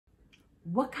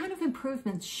What kind of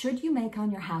improvements should you make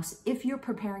on your house if you're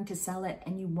preparing to sell it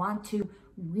and you want to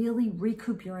really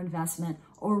recoup your investment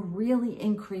or really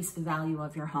increase the value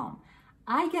of your home?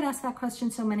 I get asked that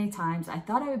question so many times. I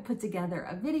thought I would put together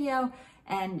a video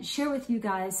and share with you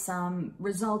guys some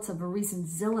results of a recent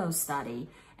Zillow study.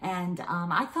 And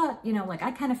I thought,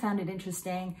 I kind of found it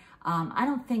interesting. I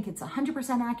don't think it's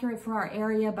 100% accurate for our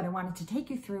area, but I wanted to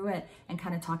take you through it and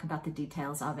kind of talk about the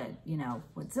details of it.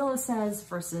 What Zillow says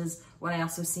versus what I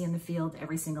also see in the field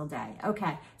every single day.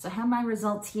 Okay, so I have my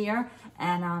results here,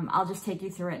 and I'll just take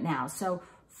you through it now. So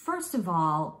first of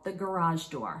all, the garage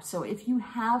door. So if you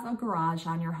have a garage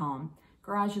on your home,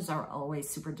 garages are always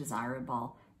super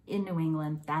desirable. In New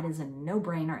England, that is a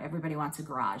no-brainer. Everybody wants a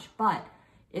garage. But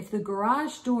if the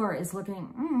garage door is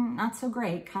looking not so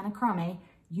great, kind of crummy,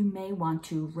 you may want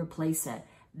to replace it.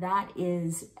 That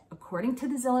is, according to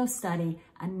the Zillow study,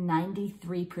 a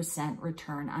 93%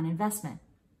 return on investment.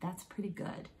 That's pretty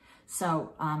good.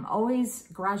 So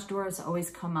garage doors always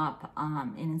come up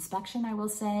in inspection, I will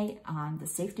say. The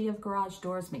safety of garage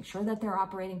doors, make sure that they're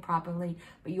operating properly,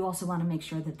 but you also want to make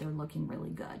sure that they're looking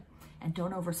really good. And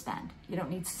don't overspend. You don't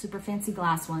need super fancy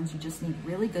glass ones. You just need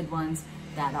really good ones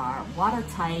that are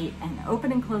watertight and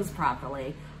open and close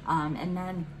properly. And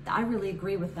then I really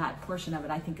agree with that portion of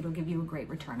it. I think it'll give you a great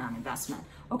return on investment.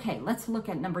 Okay, let's look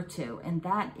at number 2, and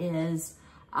that is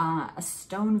a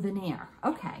stone veneer.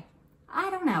 Okay,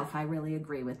 I don't know if I really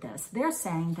agree with this. They're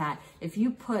saying that if you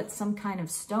put some kind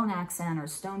of stone accent or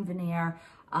stone veneer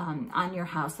on your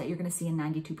house, that you're gonna see a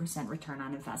 92% return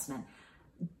on investment.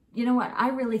 You know what? I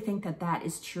really think that that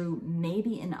is true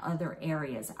maybe in other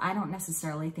areas. I don't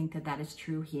necessarily think that that is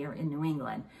true here in New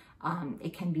England.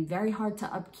 It can be very hard to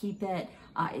upkeep it.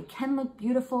 It can look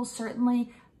beautiful,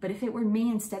 certainly, but if it were me,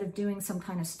 instead of doing some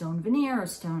kind of stone veneer or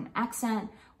stone accent,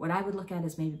 what I would look at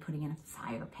is maybe putting in a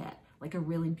fire pit, like a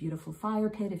really beautiful fire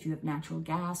pit. If you have natural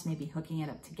gas, maybe hooking it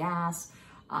up to gas.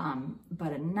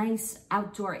 But a nice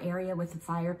outdoor area with a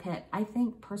fire pit, I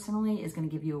think personally is going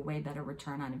to give you a way better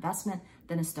return on investment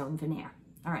than a stone veneer.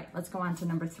 All right, let's go on to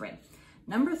number 3.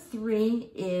 Number 3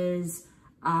 is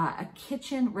a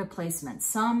kitchen replacement.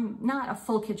 Not a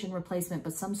full kitchen replacement,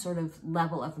 but some sort of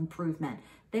level of improvement.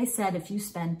 They said if you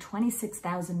spend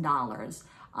 $26,000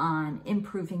 on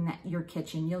improving your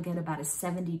kitchen, you'll get about a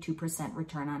 72%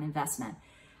 return on investment.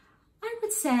 I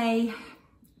would say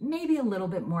maybe a little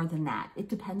bit more than that. It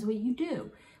depends what you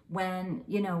do. When,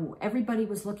 everybody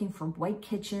was looking for white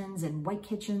kitchens and white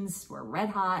kitchens were red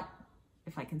hot,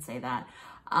 if I can say that,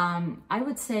 I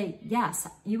would say, yes,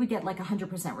 you would get like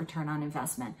 100% return on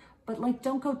investment, but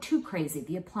don't go too crazy.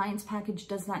 The appliance package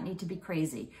does not need to be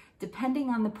crazy. Depending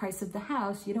on the price of the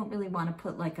house, you don't really want to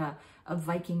put like a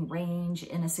Viking range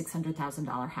in a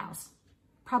 $600,000 house.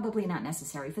 Probably not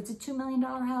necessary. If it's a $2 million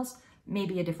house,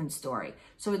 maybe a different story.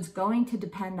 So it's going to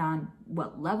depend on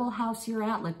what level house you're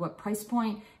at, like what price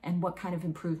point and what kind of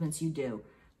improvements you do.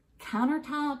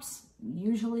 Countertops,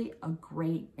 usually a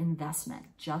great investment.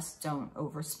 Just don't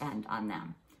overspend on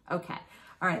them. Okay,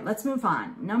 all right, let's move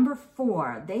on. Number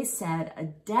 4, they said a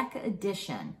deck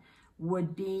addition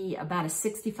would be about a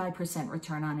 65%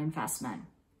 return on investment.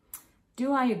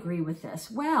 Do I agree with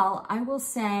this? Well, I will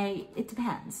say it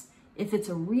depends. If it's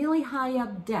a really high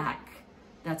up deck,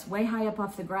 that's way high up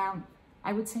off the ground,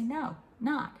 I would say no,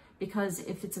 not. Because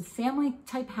if it's a family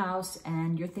type house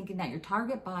and you're thinking that your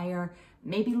target buyer,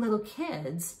 maybe little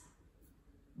kids,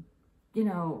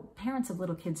 parents of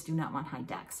little kids do not want high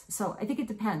decks. So I think it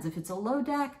depends. If it's a low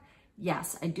deck,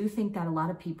 yes, I do think that a lot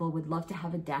of people would love to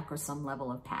have a deck or some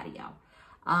level of patio.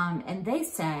 And they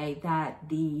say that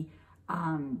the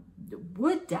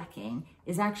wood decking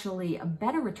is actually a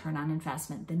better return on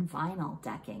investment than vinyl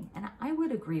decking. And I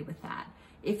would agree with that.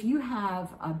 If you have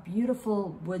a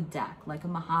beautiful wood deck, like a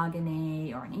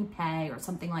mahogany or an ipe or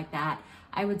something like that,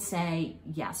 I would say,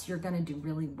 yes, you're going to do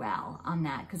really well on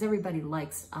that because everybody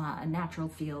likes a natural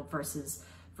feel versus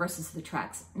the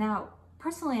Trex. Now,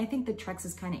 personally, I think the Trex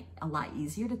is kind of a lot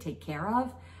easier to take care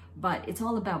of, but it's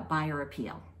all about buyer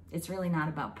appeal. It's really not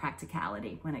about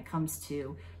practicality when it comes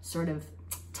to sort of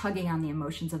tugging on the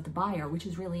emotions of the buyer, which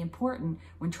is really important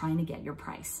when trying to get your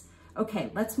price.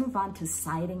 Okay, let's move on to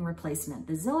siding replacement.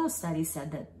 The Zillow study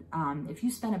said that if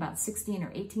you spend about $16,000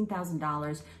 or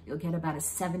 $18,000, you'll get about a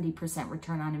 70%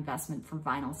 return on investment for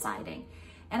vinyl siding.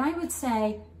 And I would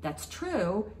say that's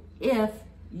true if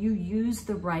you use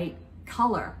the right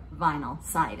color vinyl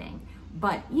siding.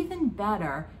 But even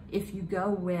better if you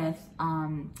go with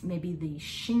maybe the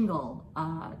shingle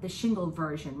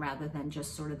version rather than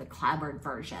just sort of the clapboard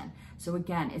version. So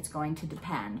again, it's going to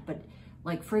depend. But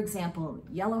like, for example,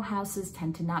 yellow houses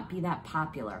tend to not be that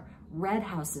popular. red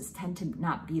houses tend to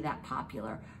not be that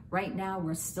popular. Right now,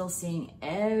 we're still seeing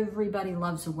everybody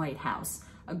loves a white house.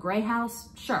 A gray house,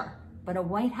 sure, but a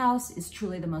white house is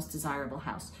truly the most desirable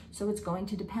house. So it's going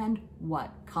to depend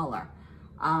what color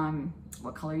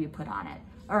you put on it.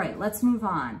 All right, let's move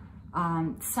on.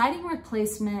 Siding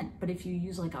replacement, but if you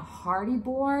use like a hardy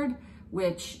board,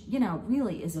 which, you know,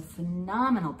 really is a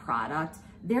phenomenal product,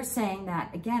 they're saying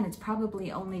that, again, it's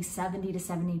probably only 70 to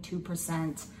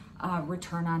 72%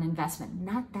 return on investment.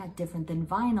 Not that different than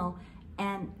vinyl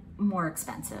and more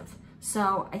expensive.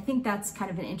 So I think that's kind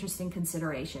of an interesting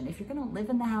consideration. If you're gonna live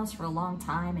in the house for a long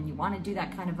time and you wanna do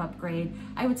that kind of upgrade,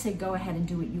 I would say go ahead and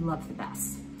do what you love the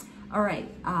best. All right,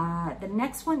 the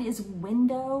next one is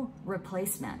window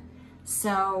replacement.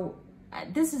 So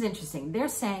this is interesting. They're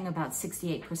saying about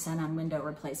 68% on window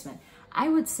replacement. I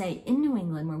would say in New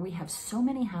England, where we have so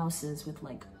many houses with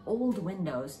like old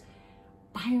windows,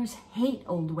 buyers hate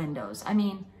old windows. I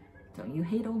mean, don't you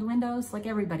hate old windows? Like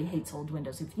everybody hates old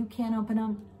windows. If you can't open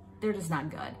them, they're just not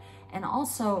good. And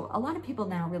also, a lot of people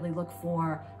now really look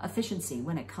for efficiency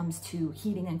when it comes to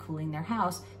heating and cooling their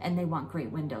house, and they want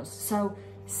great windows. So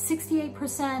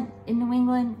 68% in New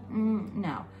England,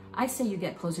 no. I say you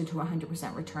get closer to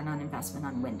 100% return on investment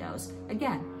on windows.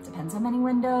 Again, depends on many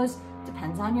windows,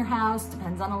 depends on your house,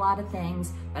 depends on a lot of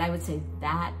things, but I would say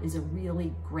that is a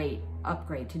really great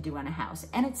upgrade to do on a house.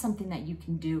 And it's something that you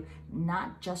can do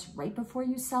not just right before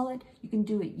you sell it, you can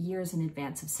do it years in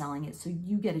advance of selling it so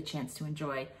you get a chance to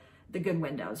enjoy the good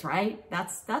windows, right?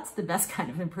 That's the best kind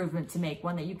of improvement to make,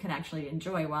 one that you can actually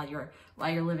enjoy while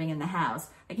you're living in the house.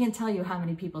 I can't tell you how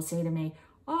many people say to me,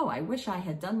 oh, I wish I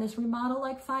had done this remodel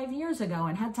like 5 years ago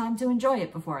and had time to enjoy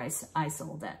it before I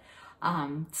sold it.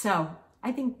 So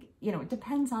I think, you know, it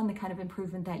depends on the kind of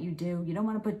improvement that you do. You don't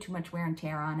want to put too much wear and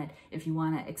tear on it if you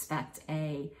want to expect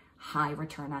a high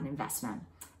return on investment.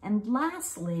 And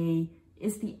lastly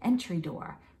is the entry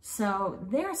door. So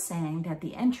they're saying that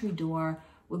the entry door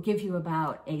will give you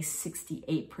about a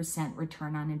 68%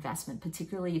 return on investment,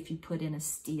 particularly if you put in a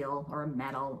steel or a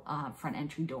metal front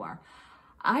entry door.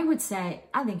 I would say,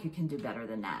 I think you can do better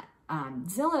than that.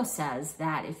 Zillow says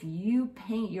that if you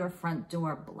paint your front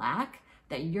door black,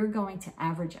 that you're going to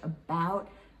average about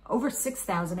over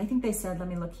 $6,000. I think they said, let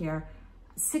me look here,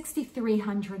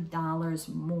 $6,300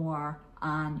 more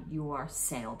on your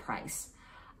sale price.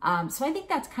 So I think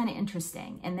that's kind of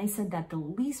interesting. And they said that the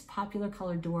least popular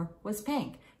color door was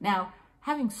pink. Now,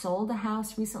 having sold a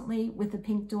house recently with a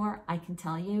pink door, I can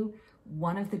tell you,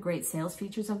 one of the great sales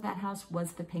features of that house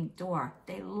was the pink door.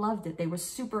 They loved it. They were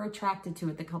super attracted to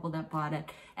it, the couple that bought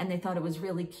it, and they thought it was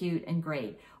really cute and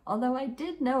great. Although I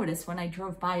did notice when I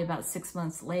drove by about 6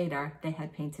 months later, they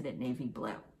had painted it navy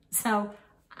blue. So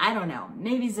I don't know,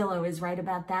 maybe Zillow is right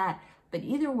about that, but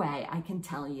either way, I can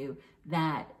tell you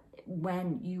that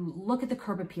when you look at the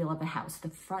curb appeal of a house, the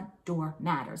front door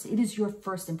matters. It is your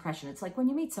first impression. It's like when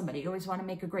you meet somebody, you always want to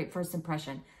make a great first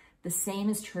impression. The same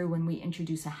is true when we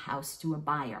introduce a house to a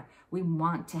buyer. We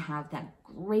want to have that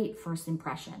great first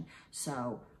impression.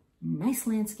 So nice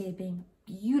landscaping,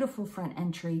 beautiful front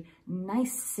entry,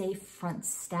 nice safe front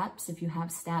steps if you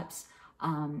have steps,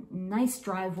 nice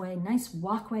driveway, nice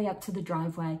walkway up to the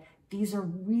driveway. These are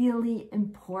really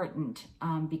important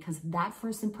because that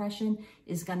first impression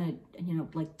is gonna,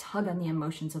 like tug on the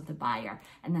emotions of the buyer.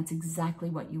 And that's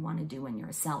exactly what you wanna do when you're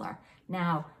a seller.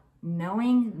 Now,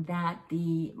 knowing that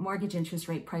the mortgage interest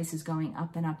rate price is going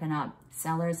up and up and up,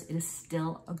 sellers, it is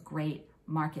still a great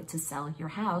market to sell your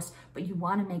house, but you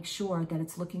want to make sure that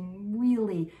it's looking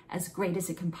really as great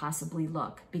as it can possibly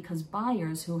look, because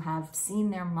buyers who have seen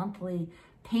their monthly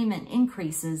payment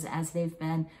increases as they've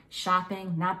been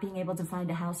shopping, not being able to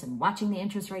find a house and watching the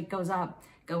interest rate go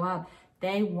up,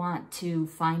 they want to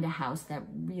find a house that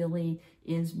really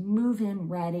is move-in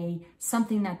ready,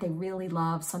 something that they really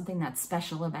love, something that's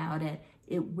special about it.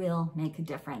 It will make a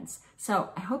difference. So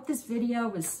I hope this video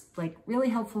was really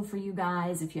helpful for you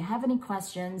guys. If you have any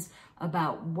questions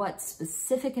about what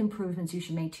specific improvements you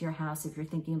should make to your house if you're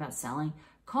thinking about selling,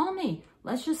 call me.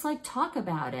 Let's just talk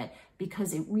about it,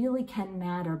 because it really can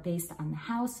matter based on the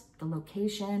house, the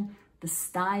location, the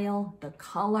style, the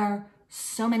color,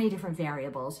 so many different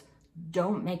variables.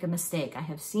 Don't make a mistake. I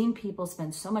have seen people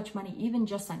spend so much money even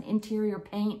just on interior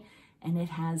paint, and it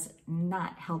has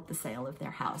not helped the sale of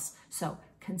their house. So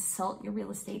consult your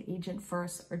real estate agent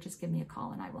first, or just give me a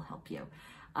call and I will help you.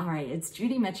 All right, it's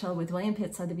Judy Mitchell with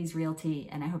Pitt, Sotheby's Realty,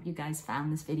 and I hope you guys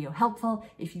found this video helpful.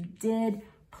 If you did,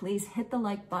 please hit the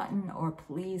like button or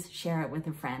please share it with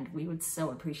a friend. We would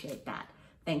so appreciate that.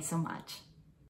 Thanks so much.